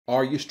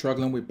Are you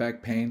struggling with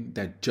back pain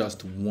that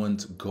just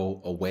won't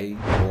go away,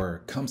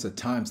 or comes at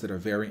times that are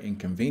very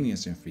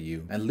inconveniencing for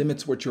you and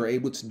limits what you're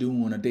able to do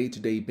on a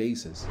day-to-day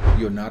basis?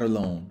 You're not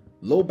alone.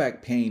 Low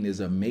back pain is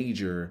a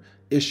major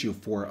issue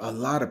for a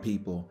lot of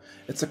people.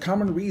 It's a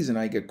common reason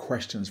I get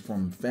questions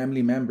from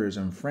family members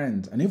and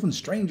friends and even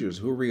strangers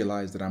who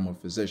realize that I'm a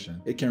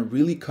physician. It can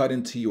really cut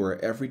into your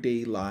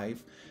everyday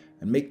life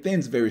and make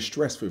things very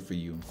stressful for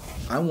you.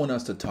 I want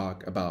us to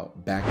talk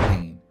about back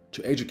pain,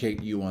 to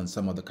educate you on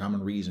some of the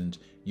common reasons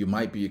you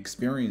might be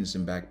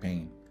experiencing back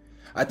pain.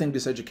 I think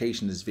this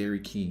education is very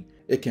key.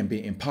 It can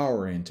be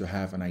empowering to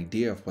have an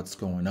idea of what's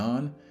going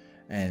on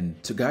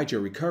and to guide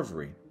your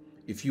recovery.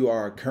 If you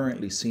are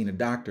currently seeing a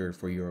doctor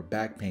for your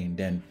back pain,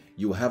 then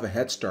you will have a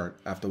head start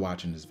after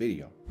watching this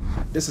video.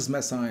 This is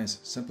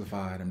MedScience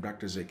Simplified. I'm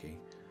Dr. Zikky.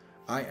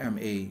 I am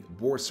a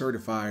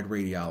board-certified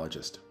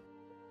radiologist.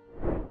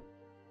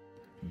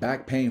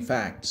 Back pain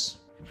facts.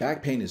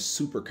 Back pain is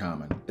super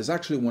common. It's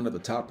actually one of the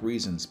top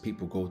reasons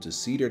people go to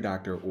see their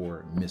doctor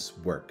or miss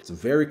work. It's a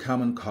very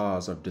common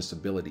cause of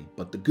disability,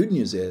 but the good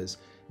news is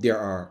there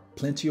are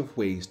plenty of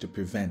ways to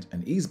prevent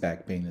and ease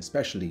back pain,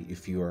 especially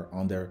if you are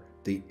under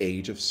the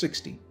age of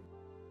 60.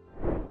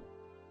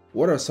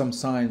 What are some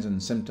signs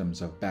and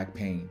symptoms of back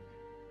pain?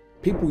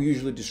 People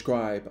usually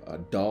describe a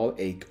dull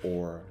ache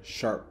or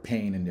sharp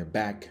pain in their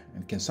back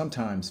and can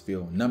sometimes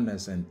feel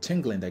numbness and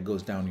tingling that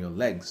goes down your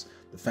legs.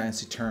 The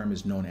fancy term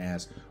is known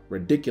as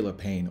radicular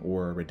pain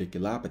or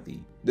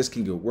radiculopathy. This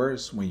can get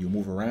worse when you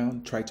move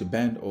around, try to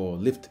bend or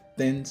lift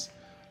things.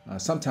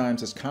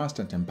 Sometimes it's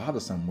constant and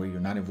bothersome where you're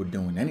not even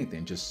doing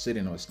anything, just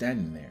sitting or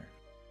standing there.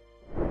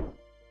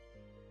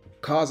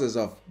 Causes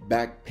of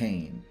back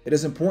pain. It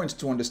is important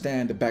to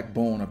understand the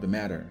backbone of the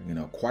matter,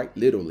 quite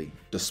literally,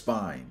 the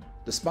spine.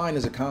 The spine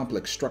is a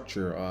complex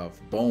structure of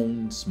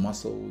bones,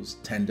 muscles,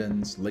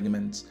 tendons,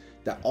 ligaments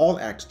that all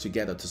act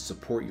together to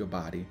support your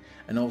body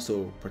and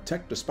also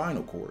protect the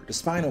spinal cord. The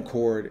spinal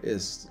cord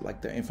is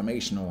like the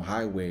informational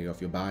highway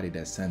of your body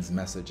that sends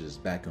messages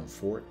back and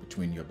forth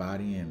between your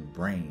body and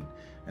brain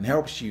and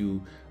helps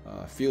you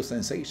feel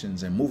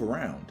sensations and move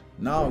around.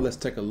 Now let's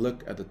take a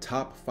look at the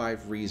top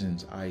 5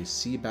 reasons I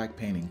see back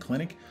pain in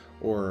clinic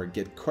or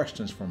get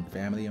questions from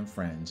family and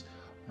friends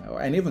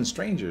and even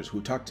strangers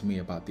who talk to me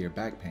about their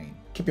back pain.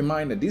 Keep in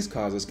mind that these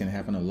causes can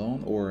happen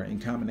alone or in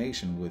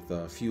combination with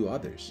a few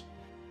others.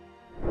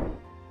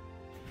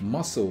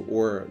 Muscle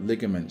or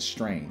ligament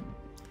strain.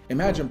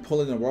 Imagine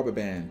pulling a rubber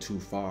band too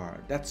far.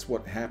 That's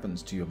what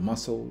happens to your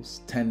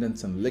muscles,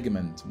 tendons, and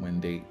ligaments when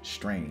they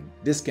strain.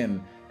 This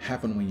can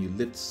happen when you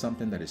lift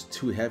something that is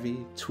too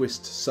heavy,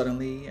 twist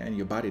suddenly, and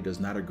your body does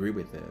not agree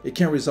with it. It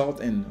can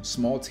result in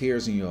small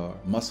tears in your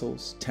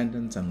muscles,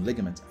 tendons, and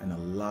ligaments, and a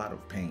lot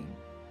of pain.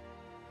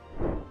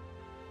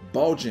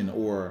 Bulging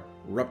or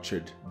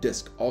ruptured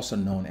disc, also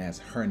known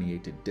as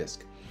herniated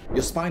disc.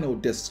 Your spinal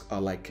discs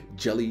are like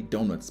jelly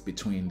donuts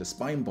between the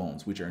spine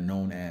bones, which are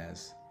known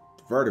as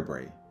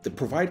vertebrae. They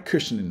provide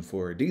cushioning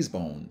for these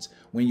bones.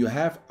 When you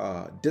have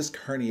a disc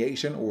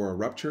herniation or a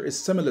rupture, it's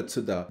similar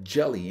to the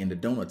jelly in the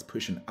donuts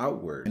pushing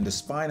outward. In the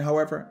spine,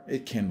 however,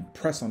 it can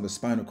press on the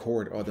spinal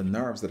cord or the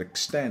nerves that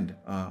extend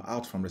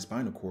out from the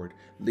spinal cord,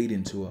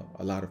 leading to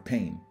a lot of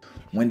pain.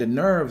 When the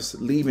nerves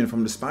leaving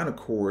from the spinal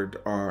cord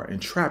are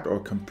entrapped or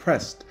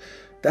compressed,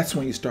 that's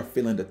when you start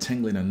feeling the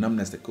tingling and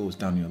numbness that goes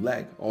down your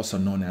leg, also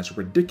known as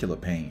radicular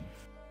pain.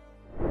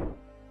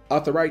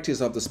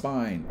 Arthritis of the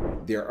spine.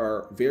 There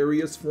are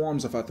various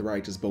forms of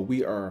arthritis, but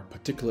we are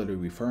particularly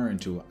referring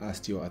to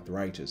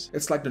osteoarthritis.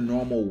 It's like the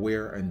normal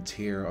wear and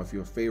tear of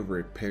your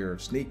favorite pair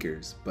of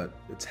sneakers, but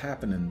it's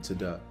happening to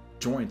the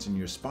joints in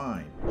your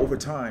spine. Over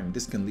time,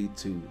 this can lead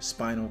to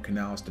spinal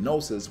canal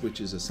stenosis, which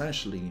is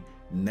essentially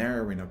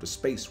narrowing of the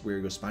space where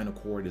your spinal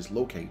cord is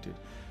located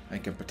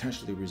and can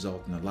potentially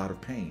result in a lot of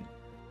pain.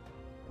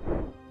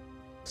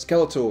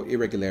 Skeletal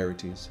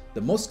irregularities.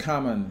 The most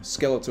common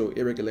skeletal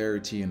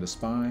irregularity in the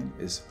spine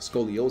is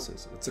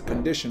scoliosis. It's a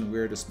condition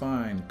where the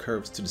spine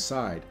curves to the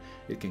side.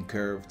 It can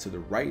curve to the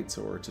right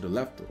or to the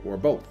left or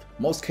both.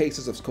 Most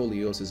cases of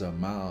scoliosis are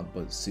mild,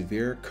 but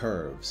severe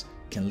curves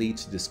can lead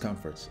to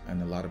discomfort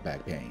and a lot of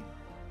back pain.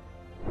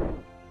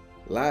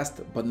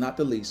 Last but not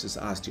the least is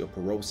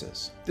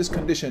osteoporosis. This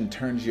condition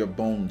turns your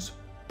bones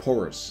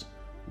porous,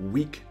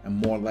 weak, and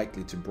more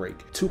likely to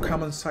break. 2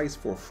 common sites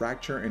for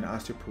fracture and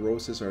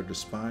osteoporosis are the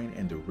spine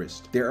and the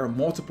wrist. There are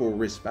multiple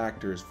risk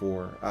factors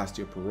for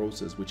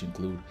osteoporosis, which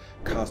include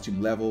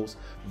calcium levels,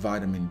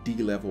 vitamin D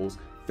levels,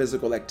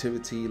 physical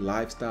activity,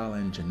 lifestyle,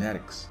 and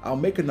genetics. I'll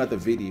make another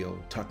video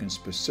talking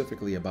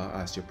specifically about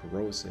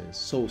osteoporosis,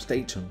 so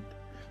stay tuned.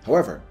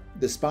 However,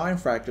 the spine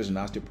fractures and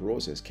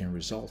osteoporosis can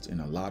result in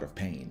a lot of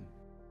pain.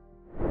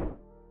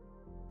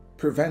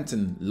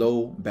 Preventing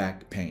low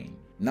back pain.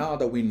 Now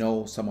that we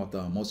know some of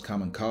the most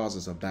common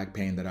causes of back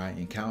pain that I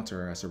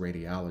encounter as a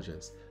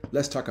radiologist,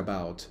 let's talk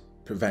about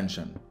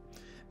prevention.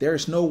 There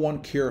is no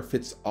one cure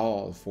fits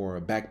all for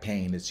back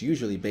pain. It's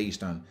usually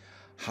based on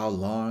how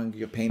long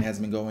your pain has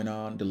been going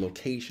on, the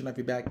location of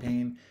your back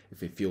pain,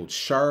 if it feels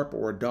sharp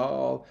or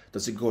dull,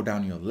 does it go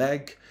down your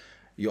leg,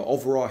 your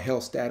overall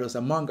health status,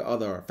 among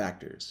other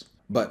factors.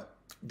 But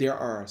there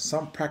are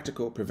some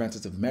practical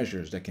preventative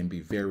measures that can be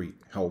very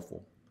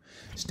helpful.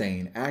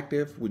 Staying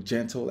active with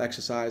gentle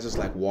exercises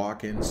like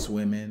walking,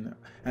 swimming,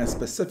 and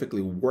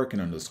specifically working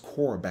on those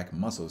core back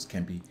muscles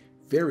can be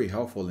very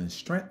helpful in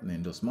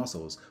strengthening those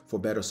muscles for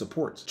better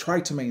support. Try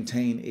to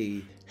maintain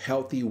a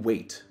healthy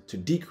weight to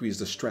decrease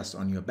the stress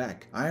on your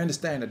back. I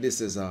understand that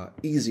this is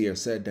easier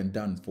said than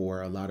done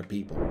for a lot of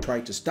people.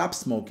 Try to stop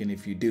smoking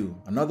if you do.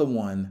 Another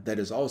one that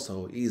is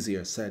also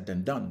easier said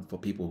than done for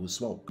people who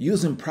smoke.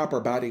 Using proper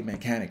body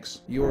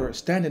mechanics. Your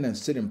standing and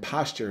sitting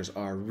postures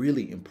are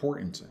really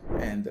important,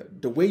 and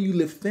the way you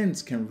lift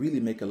things can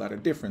really make a lot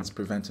of difference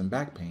preventing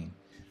back pain.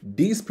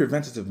 These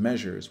preventative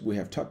measures we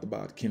have talked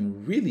about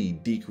can really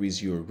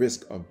decrease your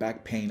risk of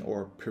back pain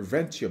or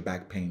prevent your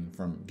back pain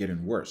from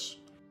getting worse.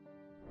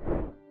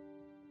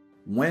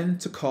 When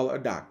to call a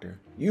doctor.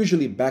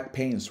 Usually back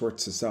pain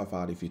sorts itself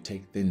out if you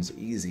take things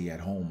easy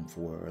at home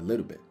for a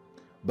little bit.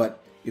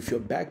 But if your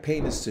back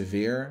pain is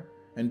severe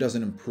and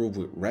doesn't improve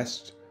with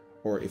rest,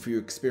 or if you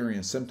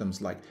experience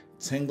symptoms like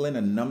tingling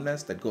and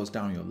numbness that goes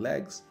down your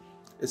legs,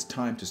 it's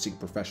time to seek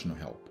professional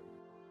help.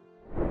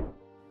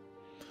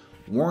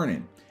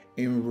 Warning: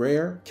 in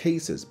rare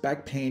cases,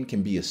 back pain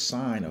can be a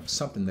sign of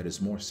something that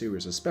is more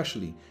serious,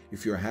 especially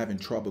if you're having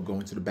trouble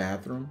going to the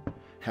bathroom,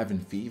 having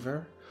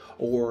fever,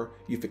 or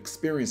you've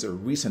experienced a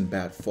recent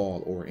bad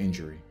fall or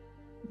injury.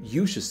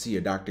 You should see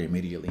a doctor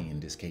immediately in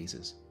these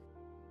cases.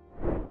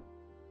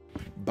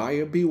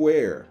 Buyer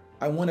beware.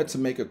 I wanted to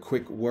make a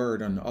quick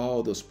word on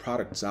all those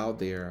products out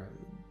there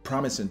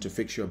promising to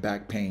fix your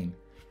back pain.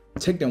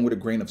 Take them with a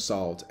grain of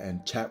salt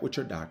and chat with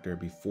your doctor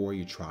before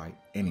you try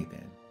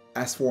anything.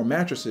 As for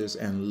mattresses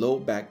and low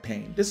back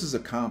pain, this is a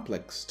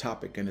complex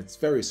topic and it's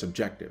very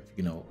subjective.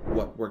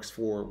 What works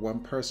for one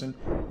person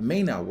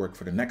may not work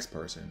for the next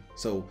person.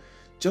 So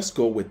just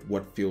go with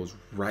what feels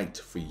right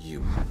for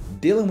you.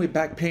 Dealing with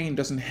back pain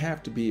doesn't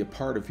have to be a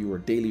part of your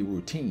daily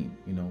routine.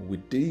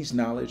 With these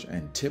knowledge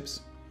and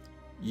tips,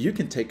 you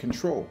can take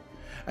control.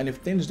 And if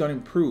things don't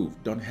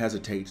improve, don't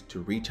hesitate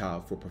to reach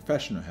out for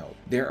professional help.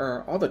 There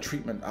are other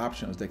treatment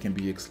options that can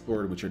be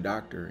explored with your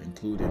doctor,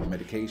 including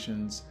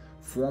medications,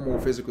 formal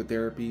physical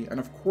therapy, and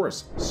of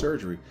course,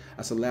 surgery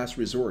as a last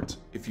resort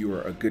if you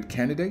are a good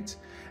candidate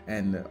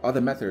and other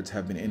methods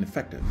have been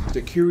ineffective.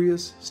 Stay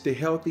curious, stay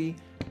healthy.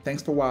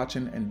 Thanks for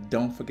watching, and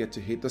don't forget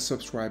to hit the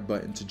subscribe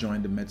button to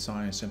join the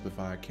MedScience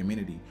Simplified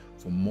community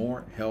for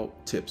more health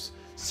tips.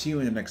 See you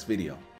in the next video.